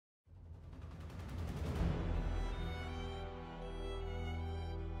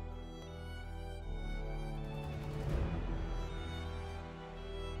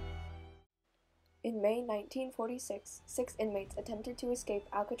In May 1946, 6 inmates attempted to escape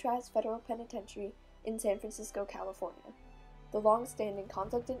Alcatraz Federal Penitentiary in San Francisco, California. The long-standing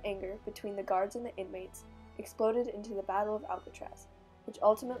conflict and anger between the guards and the inmates exploded into the Battle of Alcatraz, which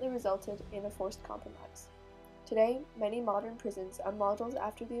ultimately resulted in a forced compromise. Today, many modern prisons are modeled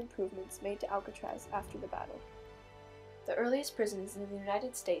after the improvements made to Alcatraz after the battle. The earliest prisons in the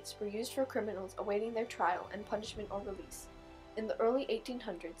United States were used for criminals awaiting their trial and punishment or release. In the early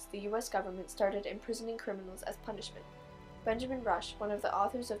 1800s, the U.S. government started imprisoning criminals as punishment. Benjamin Rush, one of the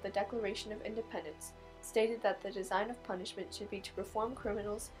authors of the Declaration of Independence, stated that the design of punishment should be to reform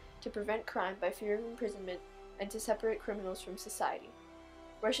criminals, to prevent crime by fear of imprisonment, and to separate criminals from society.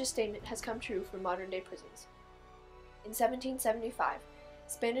 Rush's statement has come true for modern-day prisons. In 1775,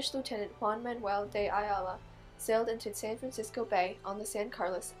 Spanish Lieutenant Juan Manuel de Ayala sailed into San Francisco Bay on the San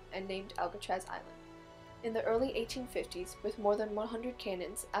Carlos and named Alcatraz Island. In the early 1850s, with more than 100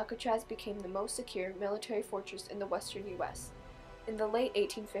 cannons, Alcatraz became the most secure military fortress in the western U.S. In the late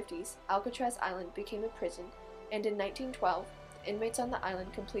 1850s, Alcatraz Island became a prison, and in 1912, the inmates on the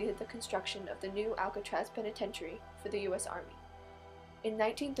island completed the construction of the new Alcatraz Penitentiary for the U.S. Army. In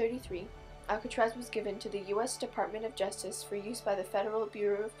 1933, Alcatraz was given to the U.S. Department of Justice for use by the Federal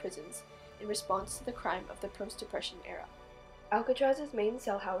Bureau of Prisons in response to the crime of the post-Depression era. Alcatraz's main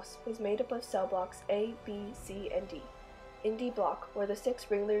cell house was made up of cell blocks A, B, C, and D. In D block, where the 6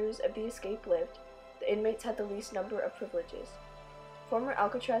 ringleaders of the escape lived, the inmates had the least number of privileges. Former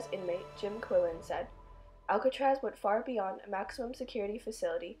Alcatraz inmate Jim Quillen said, "Alcatraz went far beyond a maximum security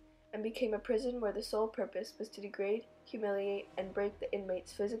facility and became a prison where the sole purpose was to degrade, humiliate, and break the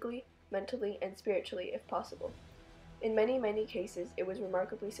inmates physically, mentally, and spiritually if possible. In many, many cases, it was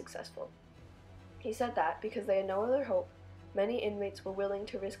remarkably successful." He said that, because they had no other hope, many inmates were willing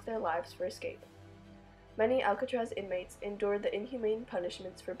to risk their lives for escape. Many Alcatraz inmates endured the inhumane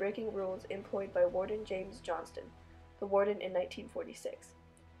punishments for breaking rules employed by Warden James Johnston, the warden in 1946.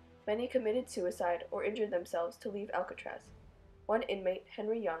 Many committed suicide or injured themselves to leave Alcatraz. One inmate,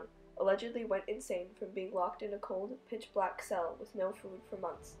 Henry Young, allegedly went insane from being locked in a cold, pitch-black cell with no food for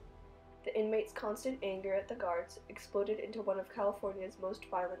months. The inmates' constant anger at the guards exploded into one of California's most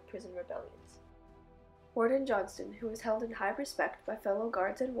violent prison rebellions. Warden Johnston, who was held in high respect by fellow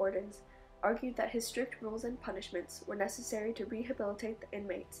guards and wardens, argued that his strict rules and punishments were necessary to rehabilitate the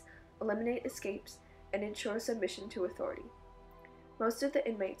inmates, eliminate escapes, and ensure submission to authority. Most of the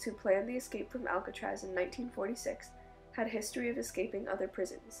inmates who planned the escape from Alcatraz in 1946 had a history of escaping other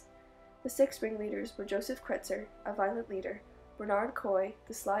prisons. The 6 ringleaders were Joseph Kretzer, a violent leader, Bernard Coy,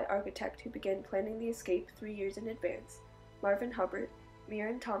 the sly architect who began planning the escape 3 years in advance, Marvin Hubbard,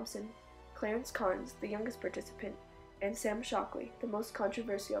 Miriam Thompson, Clarence Carnes, the youngest participant, and Sam Shockley, the most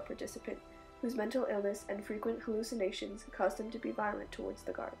controversial participant, whose mental illness and frequent hallucinations caused him to be violent towards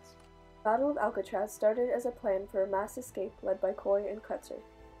the guards. The Battle of Alcatraz started as a plan for a mass escape led by Coy and Kretzer.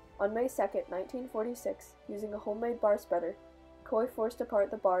 On May 2, 1946, using a homemade bar spreader, Coy forced apart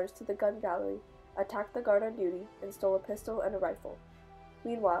the bars to the gun gallery, attacked the guard on duty, and stole a pistol and a rifle.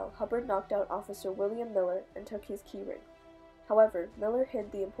 Meanwhile, Hubbard knocked out Officer William Miller and took his key ring. However, Miller hid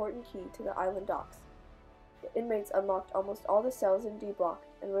the important key to the island docks. The inmates unlocked almost all the cells in D block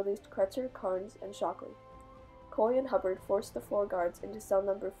and released Kretzer, Carnes, and Shockley. Coy and Hubbard forced the floor guards into cell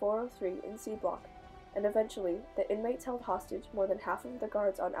number 403 in C block, and eventually, the inmates held hostage more than half of the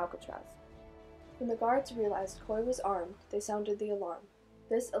guards on Alcatraz. When the guards realized Coy was armed, they sounded the alarm.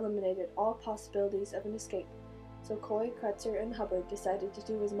 This eliminated all possibilities of an escape, so Coy, Kretzer, and Hubbard decided to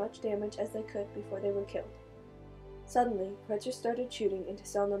do as much damage as they could before they were killed. Suddenly, Kretzer started shooting into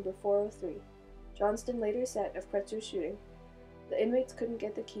cell number 403. Johnston later said of Kretzer's shooting, "The inmates couldn't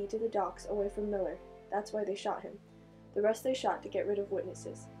get the key to the docks away from Miller. That's why they shot him. The rest they shot to get rid of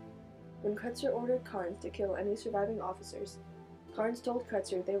witnesses." When Kretzer ordered Carnes to kill any surviving officers, Carnes told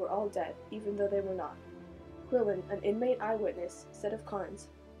Kretzer they were all dead, even though they were not. Quillen, an inmate eyewitness, said of Carnes,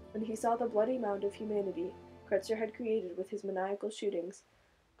 "When he saw the bloody mound of humanity Kretzer had created with his maniacal shootings,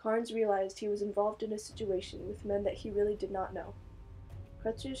 Carnes realized he was involved in a situation with men that he really did not know."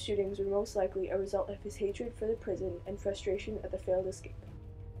 Kretzer's shootings were most likely a result of his hatred for the prison and frustration at the failed escape.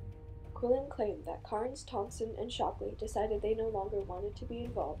 Quillen claimed that Carnes, Thompson, and Shockley decided they no longer wanted to be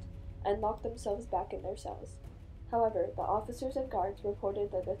involved and locked themselves back in their cells. However, the officers and guards reported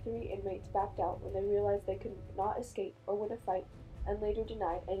that the 3 inmates backed out when they realized they could not escape or win a fight, and later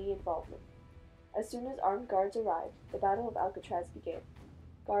denied any involvement. As soon as armed guards arrived, the Battle of Alcatraz began.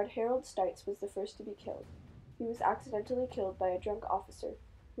 Guard Harold Stites was the first to be killed. He was accidentally killed by a drunk officer,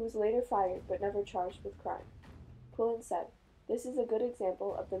 who was later fired but never charged with crime. Quillen said, "This is a good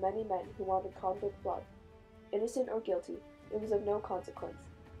example of the many men who wanted convict blood. Innocent or guilty, it was of no consequence.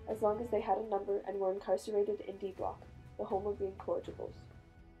 as long as they had a number and were incarcerated in D Block, the home of the incorrigibles.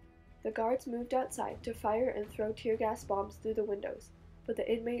 The guards moved outside to fire and throw tear gas bombs through the windows, but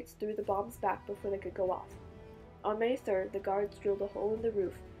the inmates threw the bombs back before they could go off. On May 3rd, the guards drilled a hole in the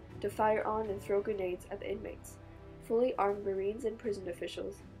roof to fire on and throw grenades at the inmates. Fully armed Marines and prison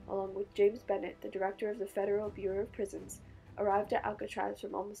officials, along with James Bennett, the director of the Federal Bureau of Prisons, arrived at Alcatraz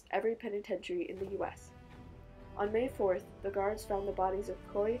from almost every penitentiary in the U.S. On May 4th, the guards found the bodies of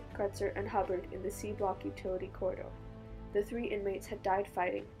Coy, Kretzer, and Hubbard in the C Block utility corridor. The 3 inmates had died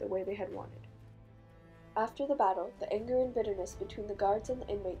fighting the way they had wanted. After the battle, the anger and bitterness between the guards and the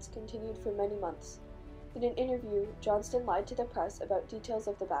inmates continued for many months. In an interview, Johnston lied to the press about details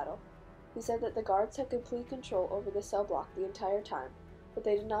of the battle. He said that the guards had complete control over the cell block the entire time, but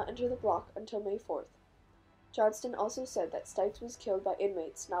they did not enter the block until May 4th. Johnston also said that Stipes was killed by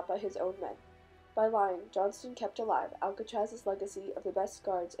inmates, not by his own men. By lying, Johnston kept alive Alcatraz's legacy of the best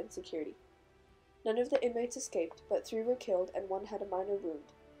guards and security. None of the inmates escaped, but 3 were killed and 1 had a minor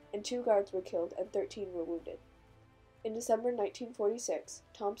wound, and 2 guards were killed and 13 were wounded. In December 1946,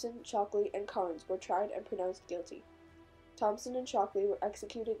 Thompson, Shockley, and Carnes were tried and pronounced guilty. Thompson and Shockley were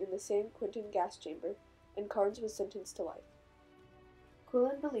executed in the San Quentin gas chamber, and Carnes was sentenced to life.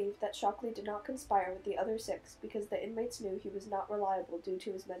 Quillen believed that Shockley did not conspire with the other 6 because the inmates knew he was not reliable due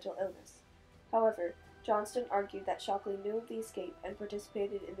to his mental illness. However, Johnston argued that Shockley knew of the escape and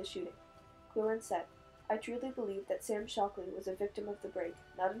participated in the shooting. Quillen said, "I truly believe that Sam Shockley was a victim of the break,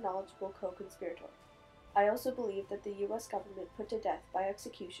 not a knowledgeable co-conspirator. I also believe that the U.S. government put to death by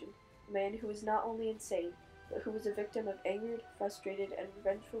execution a man who was not only insane, but who was a victim of angered, frustrated, and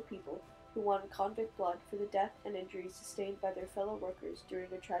revengeful people who wanted convict blood for the death and injuries sustained by their fellow workers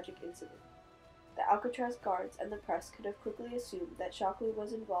during a tragic incident." The Alcatraz guards and the press could have quickly assumed that Shockley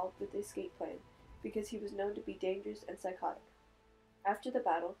was involved with the escape plan because he was known to be dangerous and psychotic. After the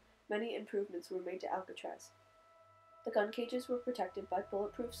battle, many improvements were made to Alcatraz. The gun cages were protected by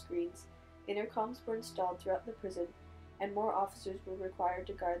bulletproof screens, intercoms were installed throughout the prison, and more officers were required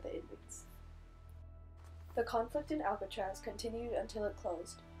to guard the inmates. The conflict in Alcatraz continued until it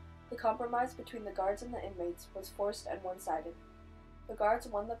closed. The compromise between the guards and the inmates was forced and one-sided. The guards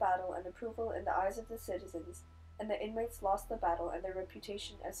won the battle and approval in the eyes of the citizens, and the inmates lost the battle and their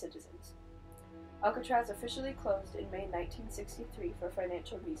reputation as citizens. Alcatraz officially closed in May 1963 for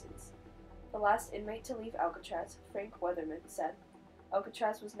financial reasons. The last inmate to leave Alcatraz, Frank Weatherman, said,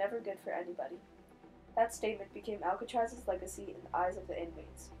 "Alcatraz was never good for anybody." That statement became Alcatraz's legacy in the eyes of the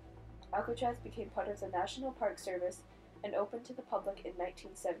inmates. Alcatraz became part of the National Park Service and opened to the public in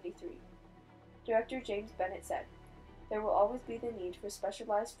 1973. Director James Bennett said, "There will always be the need for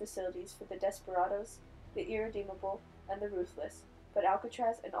specialized facilities for the desperados, the irredeemable, and the ruthless, but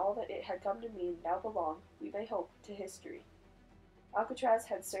Alcatraz and all that it had come to mean now belong, we may hope, to history." Alcatraz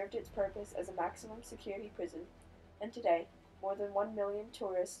had served its purpose as a maximum security prison, and today, more than 1 million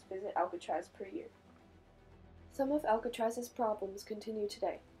tourists visit Alcatraz per year. Some of Alcatraz's problems continue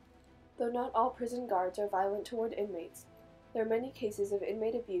today. Though not all prison guards are violent toward inmates, there are many cases of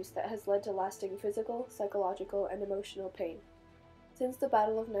inmate abuse that has led to lasting physical, psychological, and emotional pain. Since the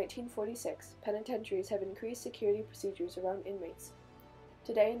Battle of 1946, penitentiaries have increased security procedures around inmates.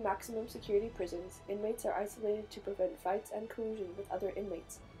 Today, in maximum security prisons, inmates are isolated to prevent fights and collusion with other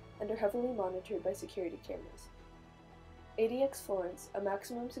inmates, and are heavily monitored by security cameras. ADX Florence, a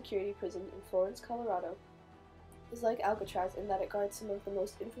maximum security prison in Florence, Colorado, is like Alcatraz in that it guards some of the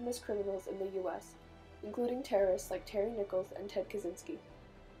most infamous criminals in the U.S., including terrorists like Terry Nichols and Ted Kaczynski.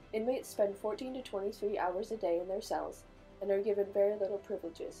 Inmates spend 14 to 23 hours a day in their cells, and are given very little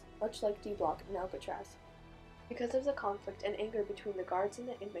privileges, much like D Block and Alcatraz. Because of the conflict and anger between the guards and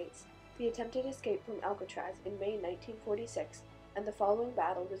the inmates, the attempted escape from Alcatraz in May 1946 and the following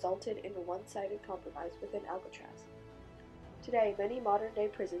battle resulted in a one-sided compromise within Alcatraz. Today, many modern-day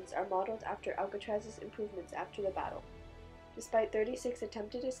prisons are modeled after Alcatraz's improvements after the battle. Despite 36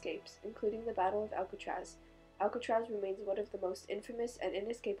 attempted escapes, including the Battle of Alcatraz, Alcatraz remains one of the most infamous and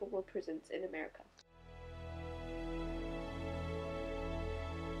inescapable prisons in America.